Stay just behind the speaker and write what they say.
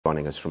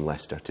Joining us from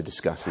Leicester to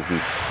discuss is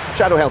the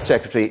Shadow Health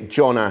Secretary,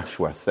 Jon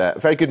Ashworth.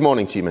 Very good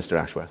morning to you, Mr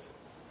Ashworth.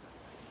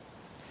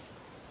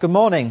 Good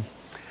morning.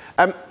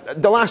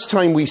 The last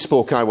time we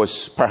spoke, I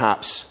was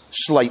perhaps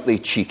slightly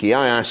cheeky.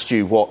 I asked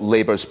you what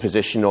Labour's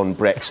position on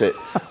Brexit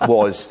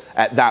was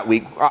that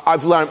week.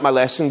 I've learnt my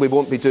lesson. We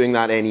won't be doing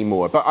that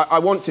anymore. But I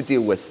want to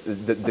deal with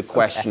the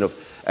question of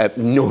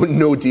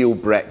no-deal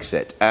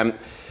Brexit.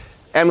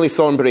 Emily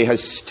Thornberry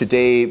has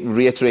today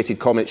reiterated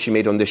comments she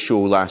made on this show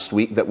last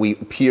week that we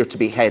appear to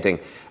be heading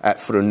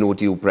for a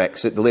no-deal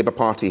Brexit. The Labour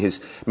Party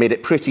has made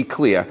it pretty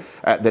clear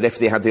that if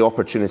they had the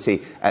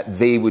opportunity,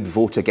 they would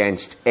vote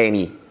against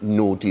any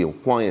no-deal.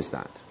 Why is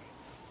that?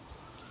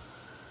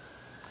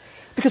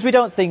 Because we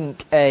don't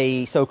think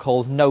a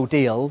so-called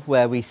no-deal,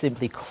 where we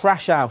simply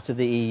crash out of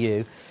the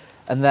EU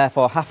and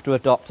therefore have to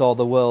adopt all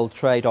the World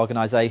Trade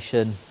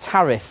Organisation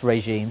tariff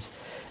regimes,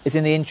 is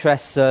in the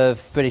interests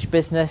of British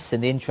business,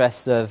 in the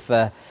interests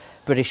of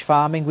British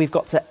farming. We've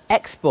got to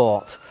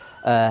export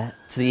to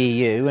the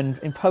EU, and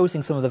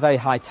imposing some of the very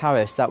high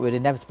tariffs that we'd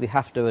inevitably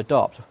have to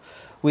adopt,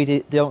 we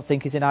don't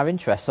think is in our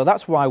interest. So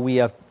that's why we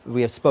have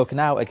spoken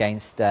out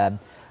against a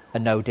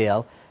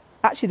no-deal.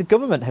 Actually, the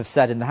government have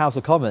said in the House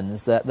of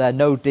Commons that their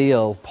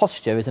no-deal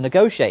posture is a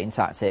negotiating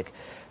tactic,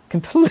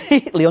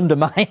 completely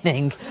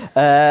undermining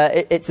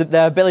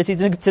their ability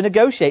to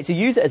negotiate, to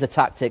use it as a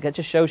tactic. It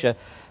just shows you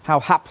how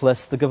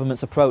hapless the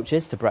government's approach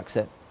is to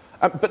Brexit.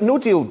 But no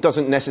deal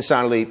doesn't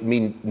necessarily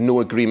mean no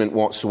agreement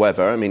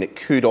whatsoever. I mean, it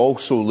could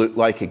also look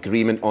like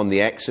agreement on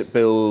the exit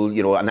bill,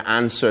 you know, an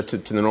answer to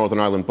the Northern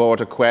Ireland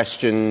border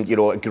question, you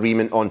know,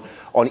 agreement on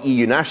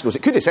EU nationals.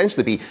 It could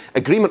essentially be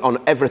agreement on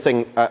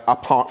everything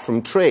apart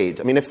from trade.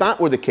 I mean, if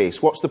that were the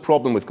case, what's the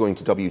problem with going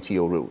to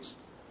WTO rules?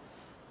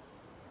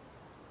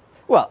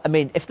 Well, I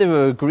mean, if there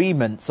were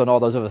agreements on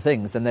all those other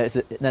things, then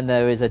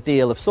there is a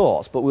deal of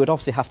sorts. But we would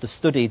obviously have to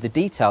study the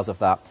details of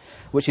that,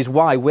 which is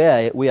why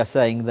we are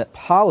saying that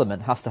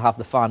Parliament has to have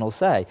the final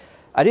say.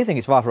 I do think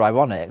it's rather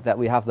ironic that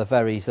we have the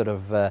very sort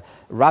of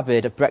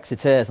rabid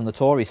Brexiteers on the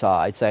Tory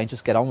side saying,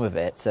 just get on with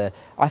it.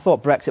 I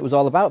thought Brexit was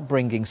all about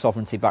bringing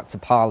sovereignty back to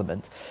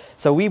Parliament.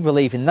 So we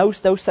believe in those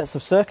sets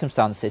of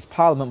circumstances,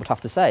 Parliament would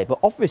have to say. But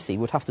obviously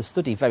would have to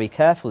study very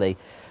carefully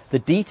the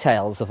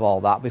details of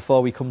all that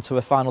before we come to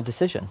a final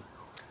decision.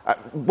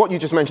 What you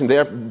just mentioned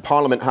there,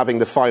 Parliament having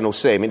the final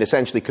say, I mean,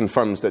 essentially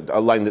confirms that a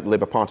line that the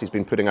Labour Party has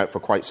been putting out for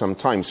quite some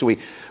time. So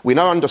we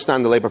now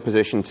understand the Labour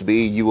position to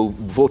be you will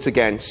vote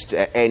against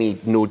any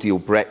no-deal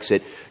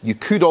Brexit. You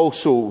could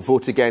also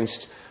vote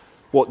against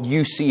what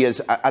you see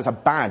as a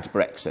bad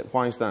Brexit.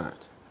 Why is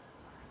that?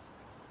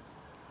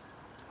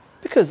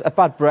 Because a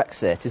bad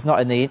Brexit is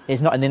not in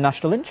the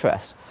national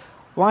interest.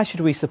 Why should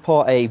we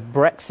support a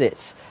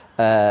Brexit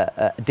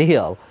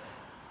deal,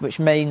 which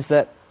means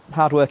that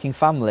hard-working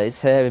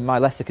families here in my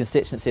Leicester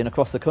constituency and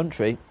across the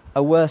country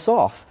are worse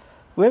off?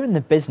 We're in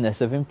the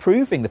business of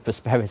improving the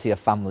prosperity of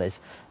families,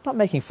 not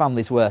making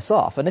families worse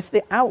off. And if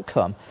the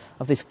outcome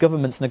of this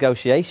government's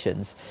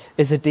negotiations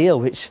is a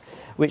deal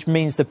which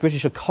means the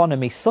British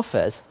economy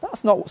suffers,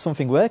 that's not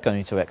something we're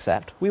going to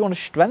accept. We want to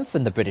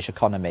strengthen the British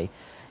economy.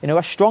 You know,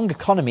 a strong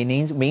economy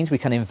means we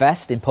can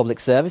invest in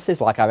public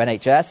services like our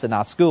NHS and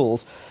our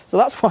schools. So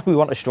that's why we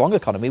want a strong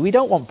economy. We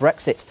don't want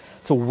Brexit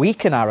to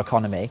weaken our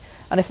economy.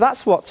 And if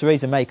that's what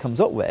Theresa May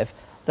comes up with,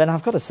 then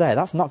I've got to say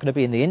that's not going to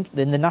be in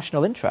the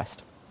national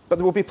interest. But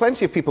there will be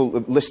plenty of people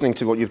listening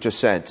to what you've just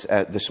said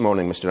this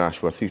morning, Mr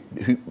Ashworth,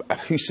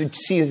 who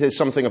see it as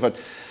something of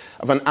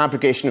an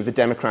abrogation of the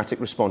democratic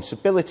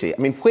responsibility.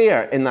 I mean,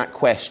 where in that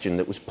question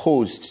that was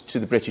posed to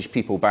the British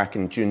people back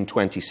in June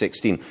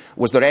 2016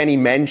 was there any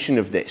mention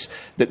of this,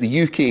 that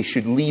the UK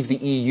should leave the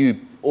EU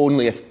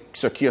only if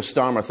Sir Keir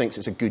Starmer thinks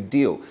it's a good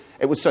deal?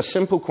 It was a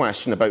simple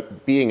question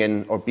about being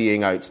in or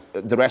being out.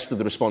 The rest of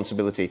the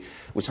responsibility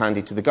was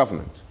handed to the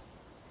government.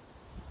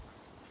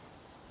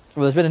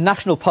 Well, there's been a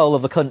national poll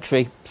of the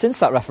country since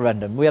that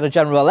referendum. We had a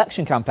general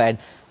election campaign.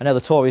 I know the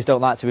Tories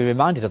don't like to be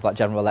reminded of that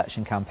general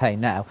election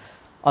campaign now.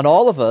 And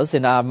all of us,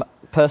 in our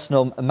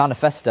personal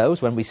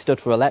manifestos, when we stood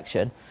for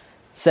election,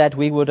 said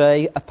we would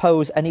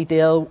oppose any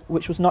deal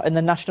which was not in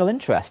the national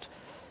interest.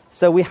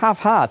 So we have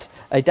had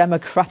a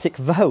democratic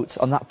vote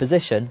on that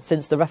position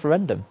since the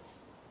referendum.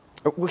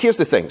 Well, here's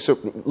the thing. So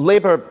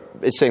Labour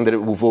is saying that it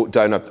will vote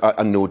down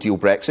a no-deal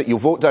Brexit. You'll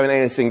vote down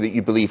anything that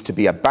you believe to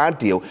be a bad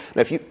deal.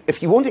 Now,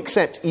 if you won't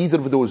accept either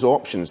of those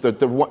options,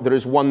 there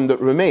is one that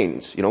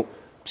remains, you know,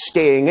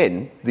 staying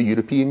in the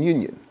European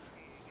Union.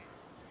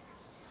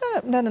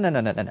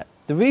 No.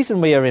 The reason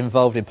we are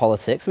involved in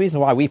politics, the reason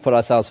why we put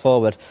ourselves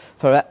forward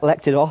for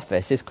elected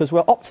office is because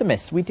we're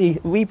optimists.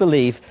 We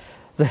believe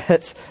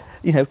that,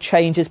 you know,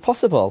 change is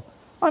possible.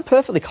 I'm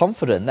perfectly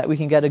confident that we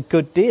can get a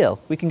good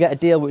deal. We can get a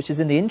deal which is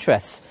in the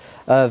interests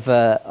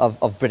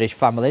of British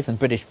families and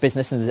British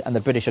business and the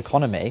British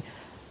economy.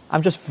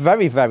 I'm just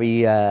very,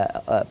 very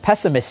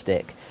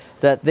pessimistic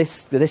that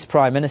this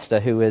Prime Minister,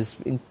 who it's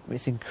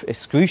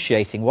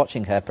excruciating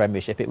watching her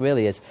premiership, it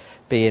really is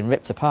being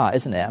ripped apart,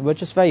 isn't it? And we're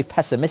just very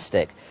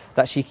pessimistic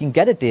that she can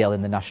get a deal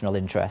in the national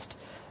interest.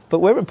 But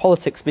we're in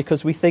politics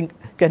because we think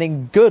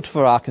getting good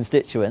for our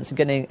constituents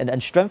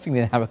and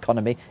strengthening our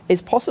economy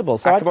is possible.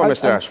 So come on,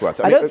 Mr.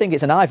 Ashworth. I don't think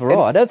it's an either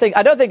or. I don't think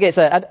it's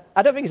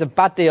a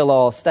bad deal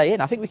or stay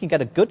in. I think we can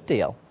get a good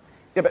deal.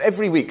 Yeah, but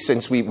every week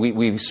since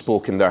we've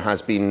spoken, there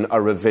has been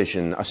a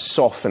revision, a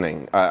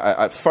softening,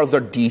 a further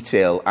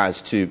detail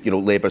as to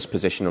Labour's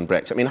position on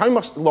Brexit. I mean, how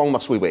long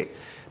must we wait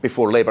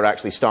before Labour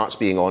actually starts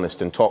being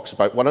honest and talks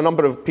about what a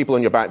number of people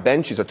on your back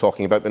benches are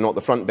talking about, but not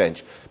the front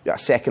bench, a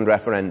second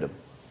referendum?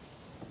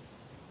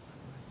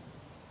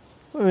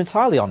 We're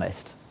entirely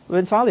honest.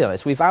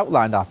 We've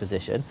outlined our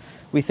position.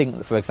 We think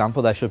that, for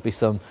example, there should be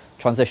some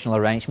transitional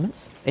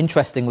arrangements.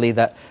 Interestingly,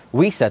 that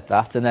we said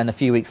that, and then a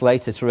few weeks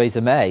later,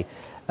 Theresa May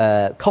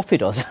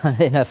copied us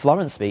in her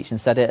Florence speech and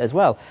said it as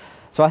well.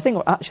 So I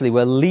think actually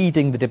we're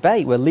leading the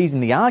debate, we're leading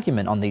the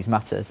argument on these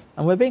matters,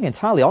 and we're being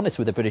entirely honest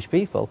with the British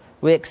people.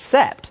 We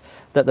accept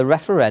that the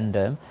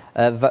referendum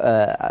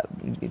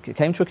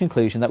came to a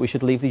conclusion that we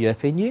should leave the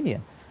European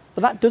Union.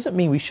 But that doesn't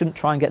mean we shouldn't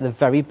try and get the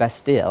very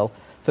best deal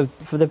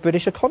for the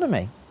British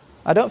economy.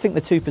 I don't think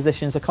the two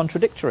positions are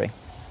contradictory.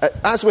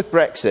 As with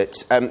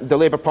Brexit, the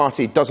Labour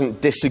Party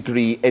doesn't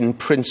disagree in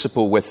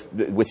principle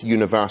with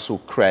universal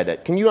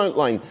credit. Can you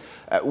outline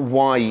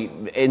why,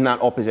 in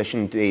that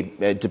opposition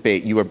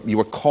debate, you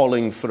were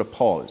calling for a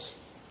pause?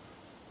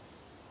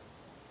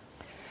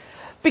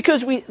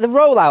 Because the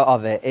rollout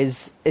of it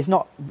is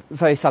not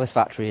very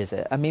satisfactory, is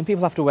it? I mean,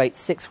 people have to wait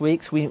 6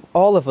 weeks.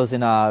 All of us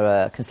in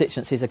our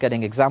constituencies are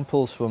getting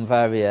examples from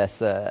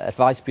various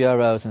advice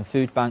bureaus and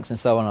food banks and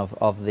so on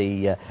of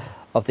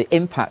the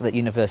impact that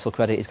universal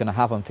credit is going to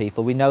have on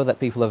people. We know that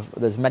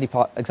there's many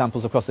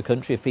examples across the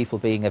country of people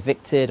being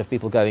evicted, of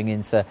people going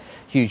into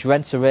huge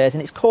rent arrears,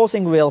 and it's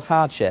causing real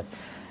hardship.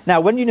 Now,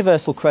 when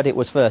universal credit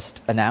was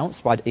first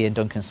announced by Ian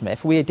Duncan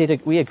Smith, we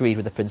agreed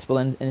with the principle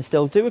and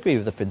still do agree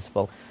with the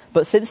principle.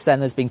 But since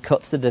then, there's been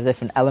cuts to the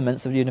different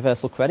elements of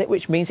universal credit,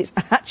 which means it's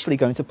actually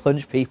going to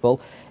plunge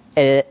people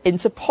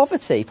into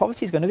poverty.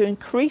 Poverty is going to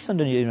increase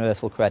under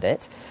universal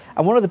credit.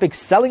 And one of the big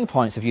selling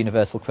points of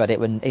universal credit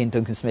when Ian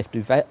Duncan Smith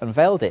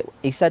unveiled it,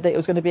 he said that it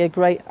was going to be a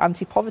great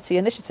anti-poverty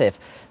initiative.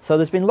 So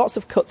there's been lots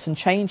of cuts and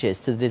changes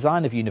to the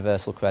design of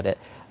universal credit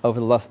over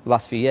the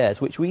last few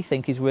years, which we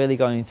think is really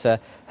going to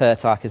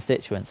hurt our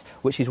constituents,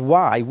 which is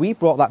why we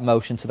brought that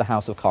motion to the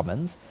House of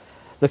Commons.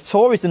 The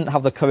Tories didn't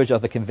have the courage or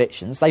the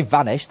convictions. They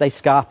vanished, they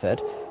scarpered,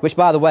 which,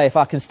 by the way, if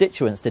our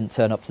constituents didn't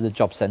turn up to the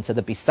job centre,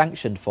 they'd be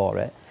sanctioned for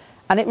it.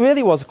 And it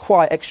really was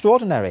quite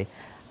extraordinary.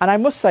 And I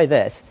must say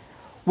this,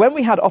 when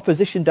we had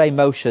opposition day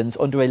motions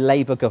under a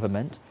Labour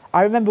government,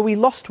 I remember we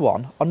lost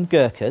one on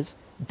Gurkhas.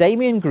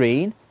 Damien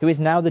Green, who is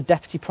now the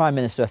Deputy Prime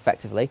Minister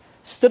effectively,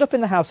 stood up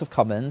in the House of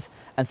Commons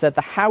and said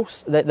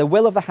the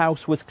will of the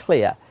House was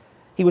clear.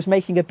 He was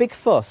making a big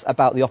fuss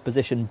about the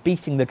opposition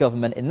beating the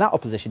government in that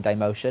opposition day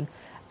motion.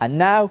 And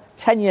now,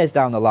 10 years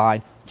down the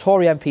line,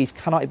 Tory MPs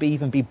cannot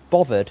even be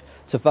bothered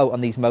to vote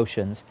on these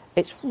motions.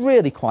 It's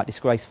really quite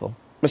disgraceful.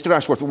 Mr.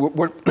 Ashworth,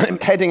 we're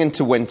heading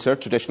into winter,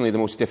 traditionally the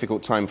most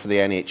difficult time for the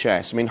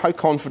NHS. I mean, how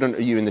confident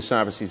are you in the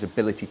service's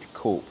ability to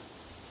cope?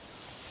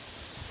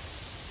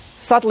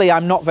 Sadly,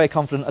 I'm not very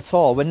confident at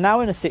all. We're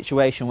now in a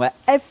situation where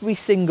every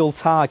single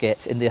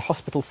target in the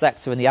hospital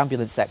sector and the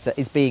ambulance sector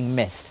is being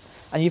missed.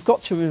 And you've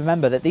got to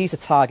remember that these are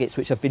targets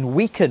which have been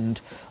weakened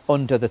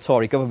under the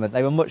Tory government.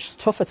 They were much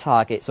tougher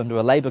targets under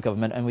a Labour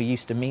government, and we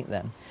used to meet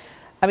them.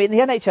 I mean, the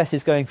NHS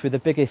is going through the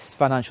biggest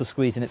financial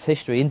squeeze in its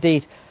history.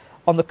 Indeed,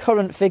 on the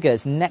current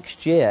figures,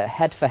 next year,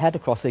 head for head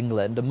across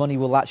England, the money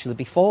will actually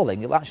be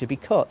falling. It will actually be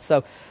cut.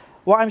 So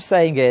what I'm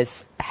saying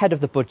is, ahead of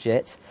the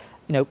budget,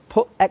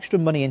 put extra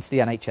money into the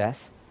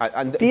NHS.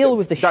 And deal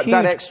with the huge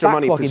that extra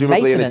money,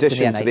 presumably in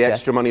addition to the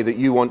extra money that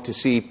you want to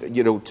see,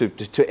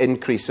 to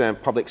increase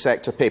public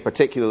sector pay,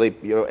 particularly,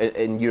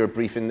 in your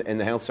brief in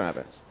the health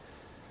service.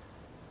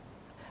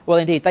 Well,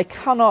 indeed, they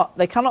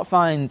cannot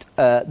find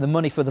the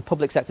money for the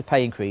public sector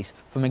pay increase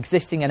from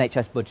existing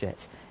NHS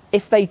budgets.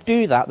 If they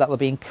do that, that will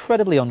be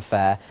incredibly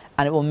unfair,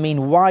 and it will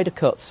mean wider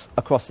cuts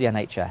across the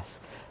NHS.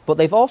 But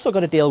they've also got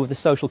to deal with the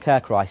social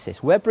care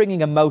crisis. We're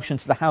bringing a motion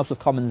to the House of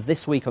Commons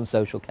this week on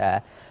social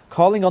care,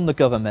 calling on the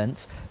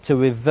government to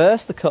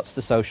reverse the cuts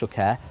to social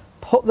care,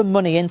 put the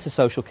money into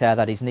social care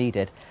that is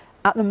needed.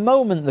 At the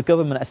moment, the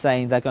government are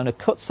saying they're going to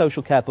cut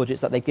social care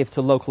budgets that they give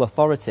to local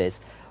authorities,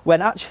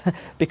 when actually,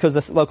 because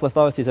the local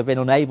authorities have been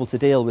unable to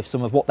deal with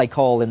some of what they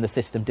call in the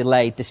system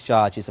delayed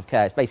discharges of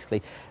care. It's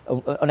basically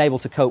unable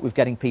to cope with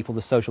getting people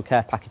the social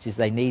care packages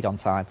they need on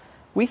time.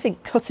 We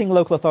think cutting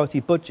local authority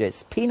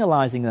budgets,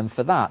 penalising them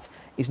for that,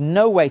 is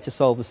no way to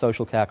solve the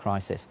social care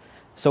crisis.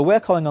 So we're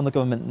calling on the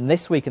government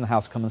this week in the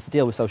House of Commons to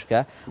deal with social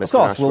care. Of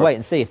course, we'll wait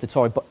and see if the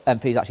Tory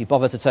MPs actually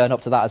bother to turn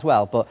up to that as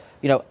well. But,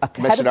 ahead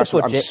of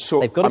the budget,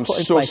 they've got to put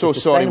in place a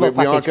sustainable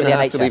package for the NHS. We are going to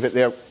have to leave it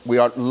there. We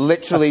are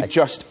literally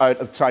just out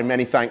of time.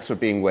 Many thanks for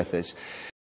being with us.